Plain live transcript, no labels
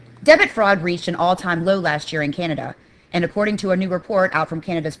Debit fraud reached an all-time low last year in Canada, and according to a new report out from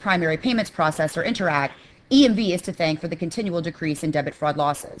Canada's primary payments processor, Interac, EMV is to thank for the continual decrease in debit fraud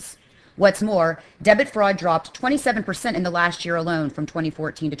losses. What's more, debit fraud dropped 27% in the last year alone from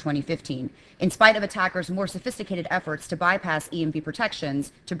 2014 to 2015, in spite of attackers' more sophisticated efforts to bypass EMV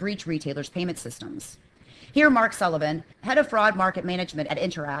protections to breach retailers' payment systems. Here, Mark Sullivan, head of fraud market management at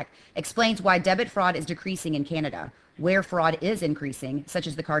Interac, explains why debit fraud is decreasing in Canada, where fraud is increasing, such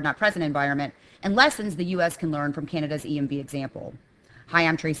as the card not present environment, and lessons the U.S. can learn from Canada's EMV example. Hi,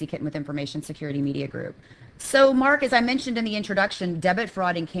 I'm Tracy Kitten with Information Security Media Group. So, Mark, as I mentioned in the introduction, debit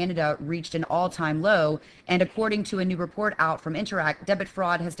fraud in Canada reached an all-time low, and according to a new report out from Interac, debit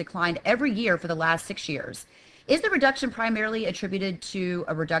fraud has declined every year for the last 6 years. Is the reduction primarily attributed to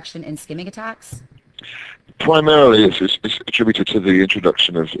a reduction in skimming attacks? Primarily, it's attributed to the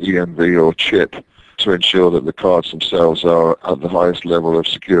introduction of EMV or chip to ensure that the cards themselves are at the highest level of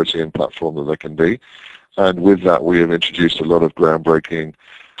security and platform that they can be. And with that, we have introduced a lot of groundbreaking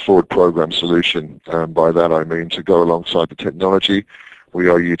forward program solution. And by that, I mean to go alongside the technology. We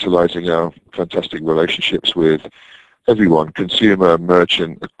are utilizing our fantastic relationships with everyone, consumer,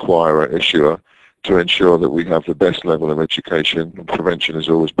 merchant, acquirer, issuer, to ensure that we have the best level of education. And prevention is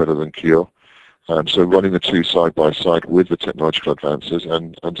always better than cure. So running the two side by side with the technological advances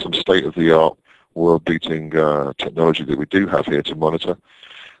and some state-of-the-art world-beating technology that we do have here to monitor,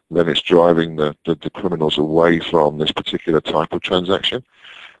 then it's driving the criminals away from this particular type of transaction.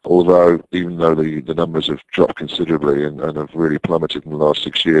 Although, even though the numbers have dropped considerably and have really plummeted in the last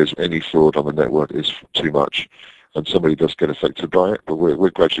 6 years, any fraud on the network is too much. And somebody does get affected by it, but we're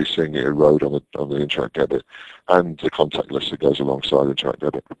gradually seeing it erode on the Interac debit and the contactless that goes alongside Interac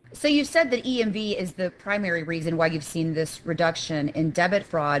debit. So you said that EMV is the primary reason why you've seen this reduction in debit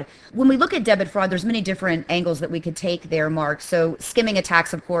fraud. When we look at debit fraud, there's many different angles that we could take there, Mark. So skimming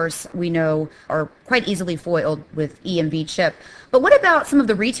attacks, of course, we know are quite easily foiled with EMV chip. But what about some of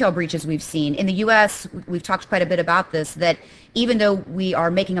the retail breaches we've seen? In the U.S., we've talked quite a bit about this, that even though we are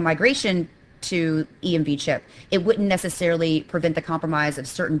making a migration to EMV chip, it wouldn't necessarily prevent the compromise of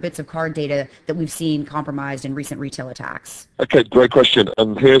certain bits of card data that we've seen compromised in recent retail attacks. Okay, great question.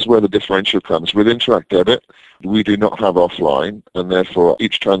 And here's where the differential comes. With Interac debit, we do not have offline, and therefore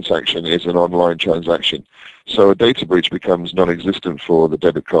each transaction is an online transaction. So a data breach becomes non-existent for the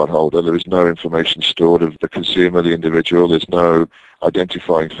debit card holder. There is no information stored of the consumer, the individual. There's no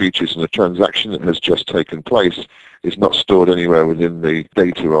identifying features, and the transaction that has just taken place is not stored anywhere within the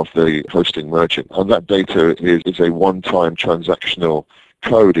data of the hosting merchant. And that data is a one-time transactional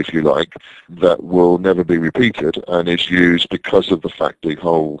code, if you like, that will never be repeated and is used because of the fact the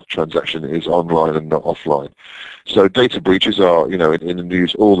whole transaction is online and not offline. So data breaches are, in the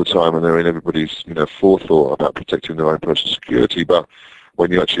news all the time, and they're in everybody's, forethought about protecting their own personal security. But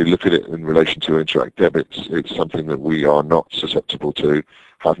when you actually look at it in relation to Interac debits, it's something that we are not susceptible to,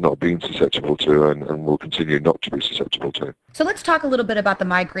 have not been susceptible to, and will continue not to be susceptible to. So let's talk a little bit about the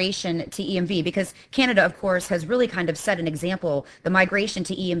migration to EMV, because Canada, of course, has really kind of set an example. The migration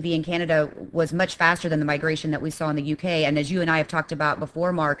to EMV in Canada was much faster than the migration that we saw in the UK. And as you and I have talked about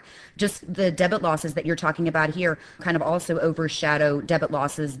before, Mark, just the debit losses that you're talking about here kind of also overshadow debit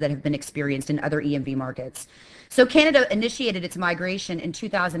losses that have been experienced in other EMV markets. So Canada initiated its migration in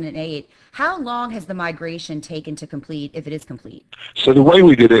 2008. How long has the migration taken to complete, if it is complete? So the way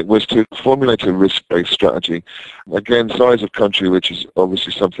we did it was to formulate a risk-based strategy. Again, size of country, which is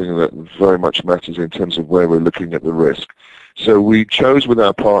obviously something that very much matters in terms of where we're looking at the risk. So we chose with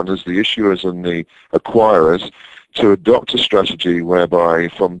our partners, the issuers and the acquirers, to adopt a strategy whereby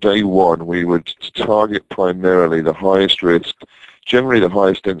from day one we would target primarily the highest risk, generally the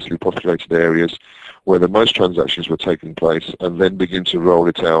highest densely populated areas, where the most transactions were taking place, and then begin to roll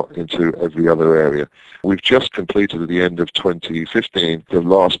it out into every other area. We've just completed at the end of 2015 the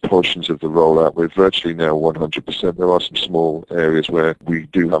last portions of the rollout. We're virtually now 100%. There are some small areas where we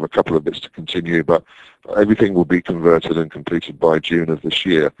do have a couple of bits to continue, but everything will be converted and completed by June of this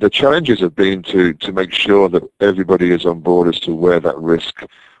year. The challenges have been to make sure that everybody is on board as to where that risk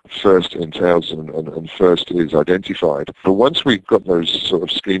first entails and first is identified. But once we've got those sort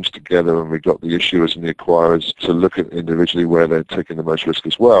of schemes together and we've got the issuers and the acquirers to look at individually where they're taking the most risk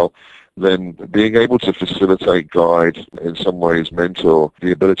as well, then being able to facilitate, guide, in some ways mentor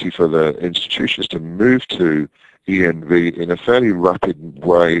the ability for the institutions to move to EMV in a fairly rapid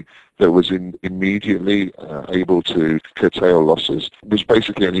way that was immediately able to curtail losses was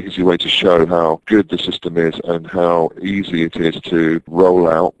basically an easy way to show how good the system is and how easy it is to roll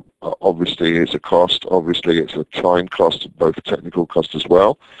out obviously it's a cost, obviously it's a time cost, both a technical cost as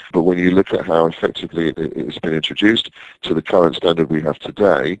well. But when you look at how effectively it's been introduced to the current standard we have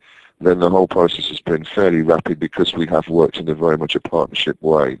today, then the whole process has been fairly rapid because we have worked in a very much a partnership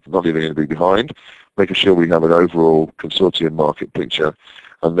way, not leaving anybody behind, making sure we have an overall consortium market picture,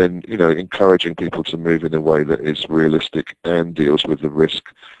 and then, encouraging people to move in a way that is realistic and deals with the risk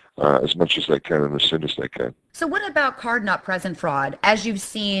as much as they can and as soon as they can. So what about card not present fraud? As you've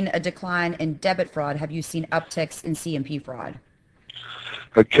seen a decline in debit fraud, have you seen upticks in CMP fraud?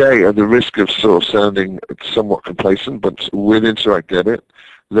 Okay, at the risk of sort of sounding somewhat complacent, but with Interact Debit,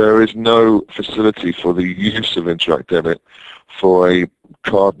 there is no facility for the use of Interact Debit for a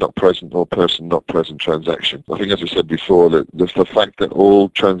card not present or person not present transaction. I think, as I said before, that the fact that all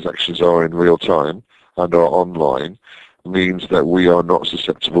transactions are in real time and are online means that we are not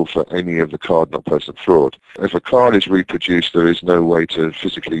susceptible for any of the card not present fraud. If a card is reproduced, there is no way to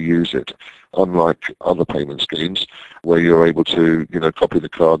physically use it, unlike other payment schemes where you're able to, copy the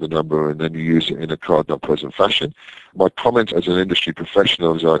card, the number, and then you use it in a card not present fashion. My comment as an industry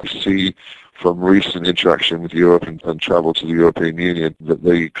professional is I see from recent interaction with Europe and travel to the European Union that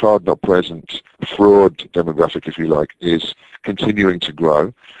the card not present fraud demographic, if you like, is continuing to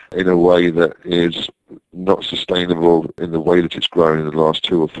grow in a way that is not sustainable in the way that it's grown in the last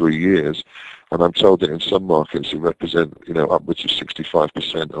 2 or 3 years. And I'm told that in some markets it represents, upwards of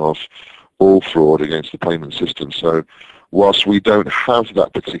 65% of all fraud against the payment system. So whilst we don't have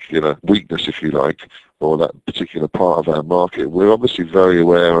that particular weakness, if you like, or that particular part of our market, we're obviously very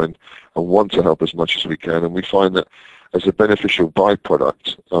aware and want to help as much as we can. And we find that as a beneficial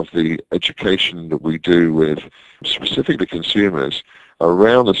byproduct of the education that we do with specifically consumers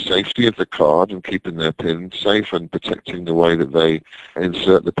around the safety of the card and keeping their PIN safe and protecting the way that they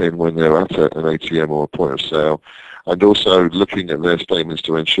insert the PIN when they're at an ATM or a point of sale, and also looking at their statements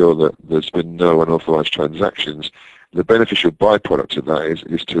to ensure that there's been no unauthorized transactions, the beneficial byproduct of that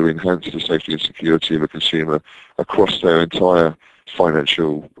is to enhance the safety and security of a consumer across their entire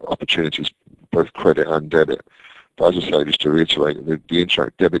financial opportunities, both credit and debit. But as I say, just to reiterate, the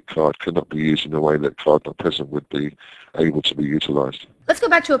Interact debit card cannot be used in a way that card not present would be able to be utilized. Let's go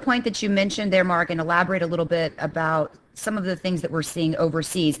back to a point that you mentioned there, Mark, and elaborate a little bit about some of the things that we're seeing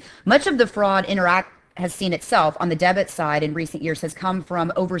overseas. Much of the fraud Interact has seen itself on the debit side in recent years has come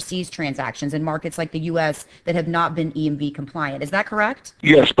from overseas transactions in markets like the U.S. that have not been EMV compliant. Is that correct?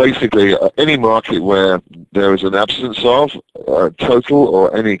 Yes, basically any market where there is an absence of total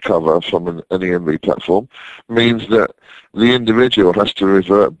or any cover from an EMV platform means that the individual has to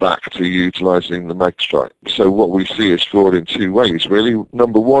revert back to utilizing the magstripe. So what we see is fraud in 2 ways, really.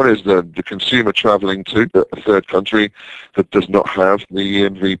 Number one is the consumer traveling to a third country that does not have the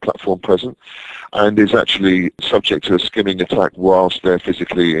EMV platform present and is actually subject to a skimming attack whilst they're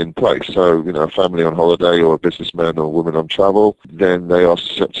physically in place. So, a family on holiday or a businessman or woman on travel, then they are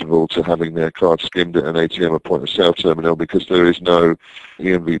susceptible to having their card skimmed at an ATM or point of sale terminal because there is no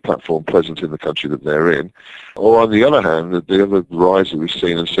EMV platform present in the country that they're in. Or on the other hand, the other rise that we've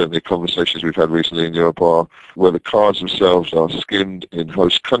seen, and certainly conversations we've had recently in Europe, are where the cards themselves are skimmed in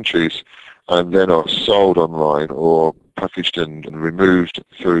host countries and then are sold online or packaged and removed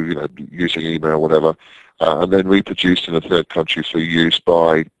through, using email or whatever, and then reproduced in a third country for use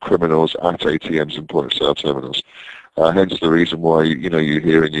by criminals at ATMs and point of sale terminals. Hence the reason why, you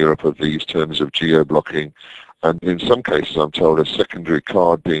hear in Europe of these terms of geo-blocking, and in some cases I'm told a secondary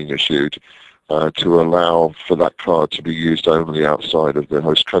card being issued to allow for that card to be used only outside of the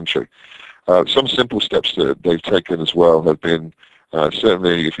host country. Some simple steps that they've taken as well have been,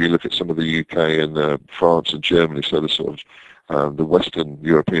 certainly if you look at some of the UK and France and Germany, so the sort of the Western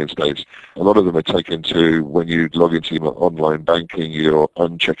European states, a lot of them are taken to, when you log into your online banking, you're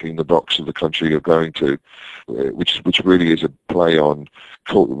unchecking the box of the country you're going to, which really is a play on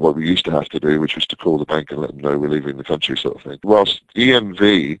what we used to have to do, which was to call the bank and let them know we're leaving the country, sort of thing. Whilst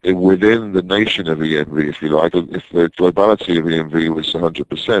EMV, within the nation of EMV, if you like, if the globality of EMV was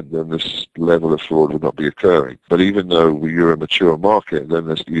 100%, then this level of fraud would not be occurring. But even though you're a mature market,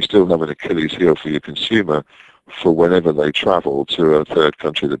 then you still have an Achilles heel for your consumer for whenever they travel to a third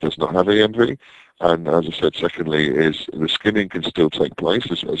country that does not have EMV. And as I said, secondly, is the skimming can still take place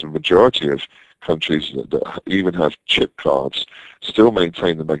as a majority of countries that even have chip cards still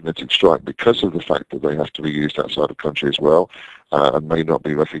maintain the magnetic stripe because of the fact that they have to be used outside of country as well and may not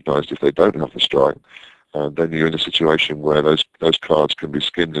be recognized if they don't have the stripe. And then you're in a situation where those cards can be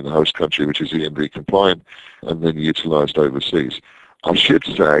skimmed in the host country, which is EMV compliant, and then utilized overseas. I should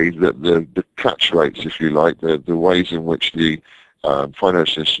say that the catch rates, if you like, the ways in which the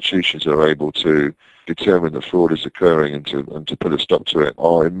financial institutions are able to determine that fraud is occurring and to put a stop to it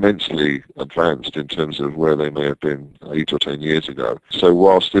are immensely advanced in terms of where they may have been 8 or 10 years ago. So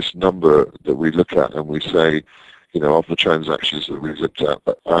whilst this number that we look at and we say, of the transactions that we've looked at.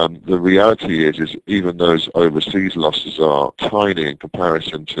 But the reality is even those overseas losses are tiny in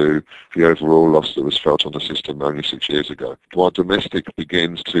comparison to the overall loss that was felt on the system only 6 years ago. While domestic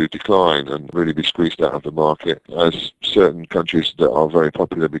begins to decline and really be squeezed out of the market, as certain countries that are very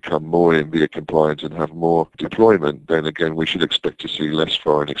popular become more EMV compliant and have more deployment, then again we should expect to see less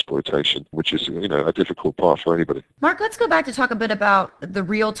foreign exploitation, which is a difficult part for anybody. Mark, let's go back to talk a bit about the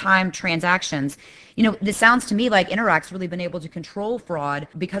real-time transactions. This sounds to me like Interact's really been able to control fraud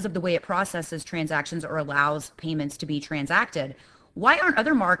because of the way it processes transactions or allows payments to be transacted. Why aren't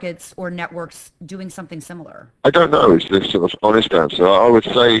other markets or networks doing something similar? I don't know is the sort of honest answer. I would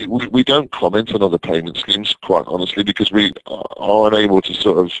say we don't comment on other payment schemes, quite honestly, because we are unable to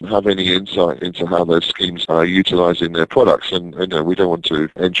sort of have any insight into how those schemes are utilising their products, and we don't want to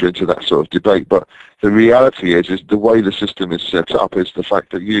enter into that sort of debate. But the reality is the way the system is set up is the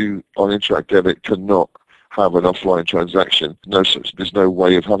fact that you, on Interact Debit, cannot have an offline transaction. There's no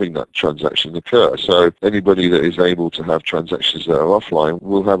way of having that transaction occur. So anybody that is able to have transactions that are offline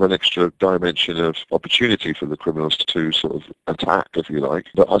will have an extra dimension of opportunity for the criminals to sort of attack, if you like.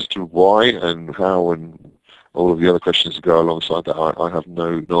 But as to why and how and all of the other questions that go alongside that, I have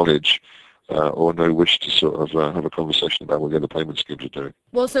no knowledge or no wish to sort of have a conversation about what the other payment schemes are doing.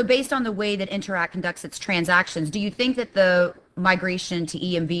 Well, so based on the way that Interact conducts its transactions, do you think that the migration to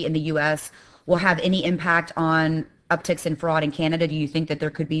EMV in the U.S. will have any impact on upticks in fraud in Canada? Do you think that there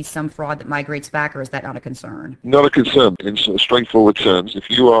could be some fraud that migrates back, or is that not a concern? Not a concern. In sort of straightforward terms, if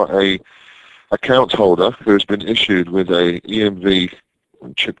you are a account holder who has been issued with a EMV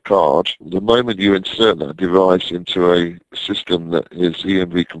chip card, the moment you insert that device into a system that is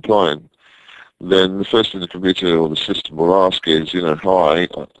EMV compliant, then the first thing the computer or the system will ask is, hi,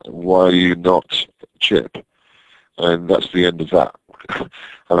 why are you not chip? And that's the end of that.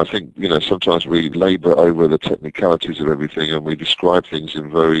 And I think, sometimes we labour over the technicalities of everything and we describe things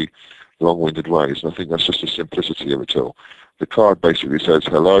in very long-winded ways. And I think that's just the simplicity of it all. The card basically says,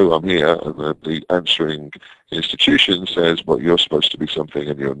 hello, I'm here, and the answering institution says, well, you're supposed to be something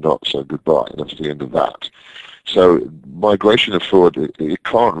and you're not, so goodbye. And that's the end of that. So migration of fraud, it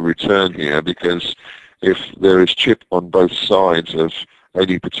can't return here, because if there is chip on both sides of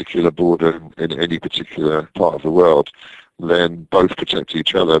any particular border in any particular part of the world, then both protect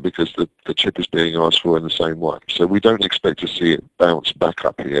each other because the chip is being asked for in the same way. So we don't expect to see it bounce back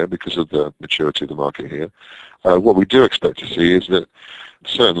up here because of the maturity of the market here. What we do expect to see is that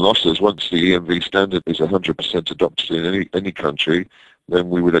certain losses, once the EMV standard is 100% adopted in any country, then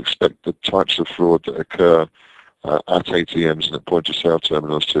we would expect the types of fraud that occur at ATMs and at point-of-sale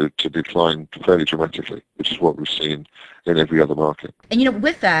terminals to decline fairly dramatically, which is what we've seen in every other market. And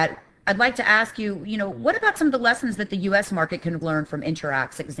with that, I'd like to ask you, what about some of the lessons that the U.S. market can learn from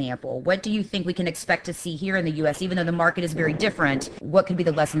Interact's example? What do you think we can expect to see here in the U.S., even though the market is very different? What could be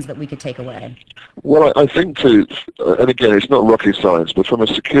the lessons that we could take away? Well, I think and again, it's not rocket science, but from a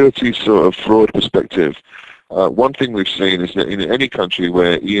security sort of fraud perspective, one thing we've seen is that in any country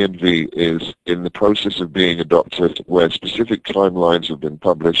where EMV is in the process of being adopted, where specific timelines have been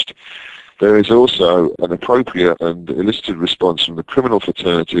published, there is also an appropriate and elicited response from the criminal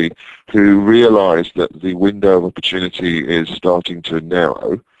fraternity, who realise that the window of opportunity is starting to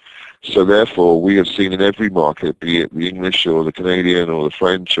narrow. So therefore, we have seen in every market, be it the English or the Canadian or the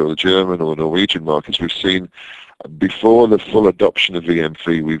French or the German or the Norwegian markets, we've seen before the full adoption of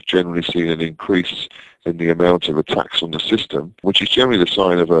EMV, we've generally seen an increase in the amount of attacks on the system, which is generally the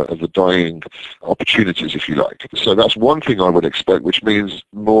sign of the dying opportunities, if you like. So that's one thing I would expect, which means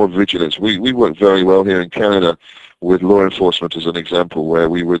more vigilance. We work very well here in Canada with law enforcement as an example, where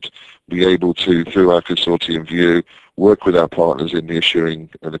we would be able to, through our consortium View, work with our partners in the issuing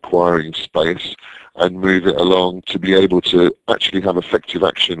and acquiring space and move it along to be able to actually have effective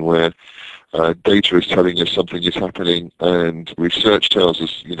action where data is telling us something is happening and research tells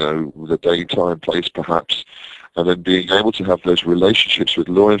us, the day, time, place perhaps, and then being able to have those relationships with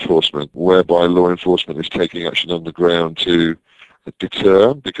law enforcement whereby law enforcement is taking action on the ground to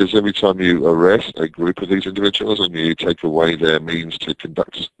deter, because every time you arrest a group of these individuals and you take away their means to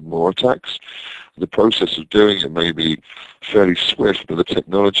conduct more attacks, the process of doing it may be fairly swift, but the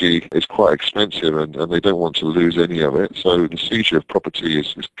technology is quite expensive and they don't want to lose any of it. So the seizure of property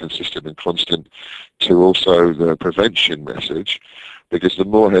is consistent and constant to also the prevention message, because the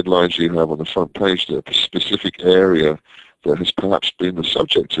more headlines you have on the front page, the specific area that has perhaps been the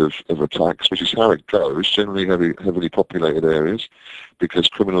subject of attacks, which is how it goes, generally heavily populated areas, because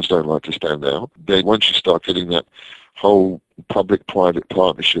criminals don't like to stand out. Then once you start getting that whole public-private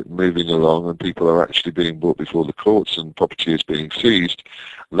partnership moving along and people are actually being brought before the courts and property is being seized,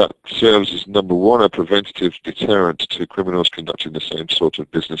 that serves as, number one, a preventative deterrent to criminals conducting the same sort of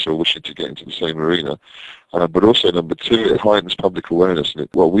business or wishing to get into the same arena. But also, number two, it heightens public awareness. And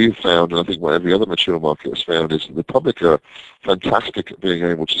what we've found, and I think what every other mature market has found, is that the public are fantastic at being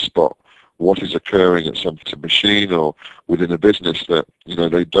able to spot what is occurring at some machine or within a business that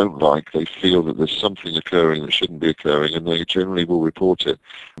they don't like. They feel that there's something occurring that shouldn't be occurring, and they generally will report it,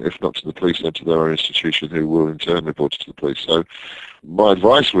 if not to the police, then to their own institution, who will in turn report it to the police. So my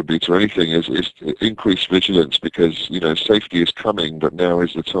advice would be to anything is increase vigilance, because safety is coming, but now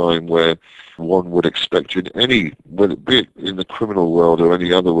is the time where one would expect in any, whether it be in the criminal world or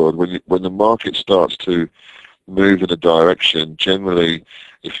any other world, when the market starts to move in a direction, generally,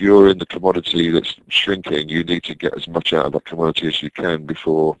 if you're in the commodity that's shrinking, you need to get as much out of that commodity as you can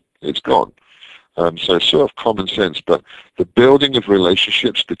before it's gone. So it's sort of common sense, but the building of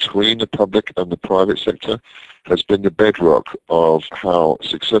relationships between the public and the private sector has been the bedrock of how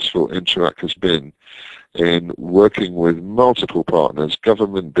successful Interact has been in working with multiple partners,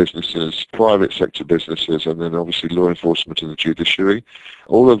 government businesses, private sector businesses, and then obviously law enforcement and the judiciary.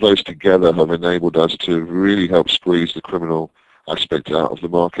 All of those together have enabled us to really help squeeze the criminal aspect out of the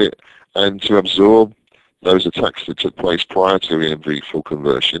market and to absorb those attacks that took place prior to EMV full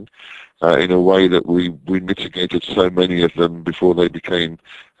conversion in a way that we mitigated so many of them before they became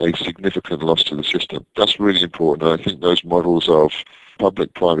a significant loss to the system. That's really important. And I think those models of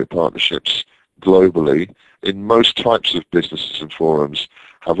public-private partnerships globally in most types of businesses and forums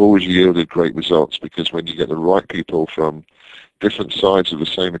have always yielded great results, because when you get the right people from different sides of the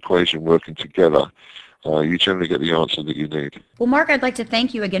same equation working together, you generally get the answer that you need. Well, Mark, I'd like to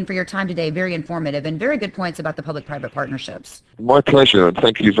thank you again for your time today. Very informative and very good points about the public-private partnerships. My pleasure, and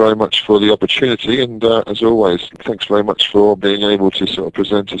thank you very much for the opportunity. And as always, thanks very much for being able to sort of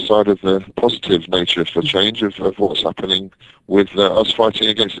present a side of the positive nature for change of what's happening with us fighting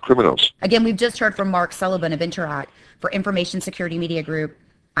against the criminals. Again, we've just heard from Mark Sullivan of Interact. For Information Security Media Group,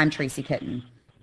 I'm Tracy Kitten.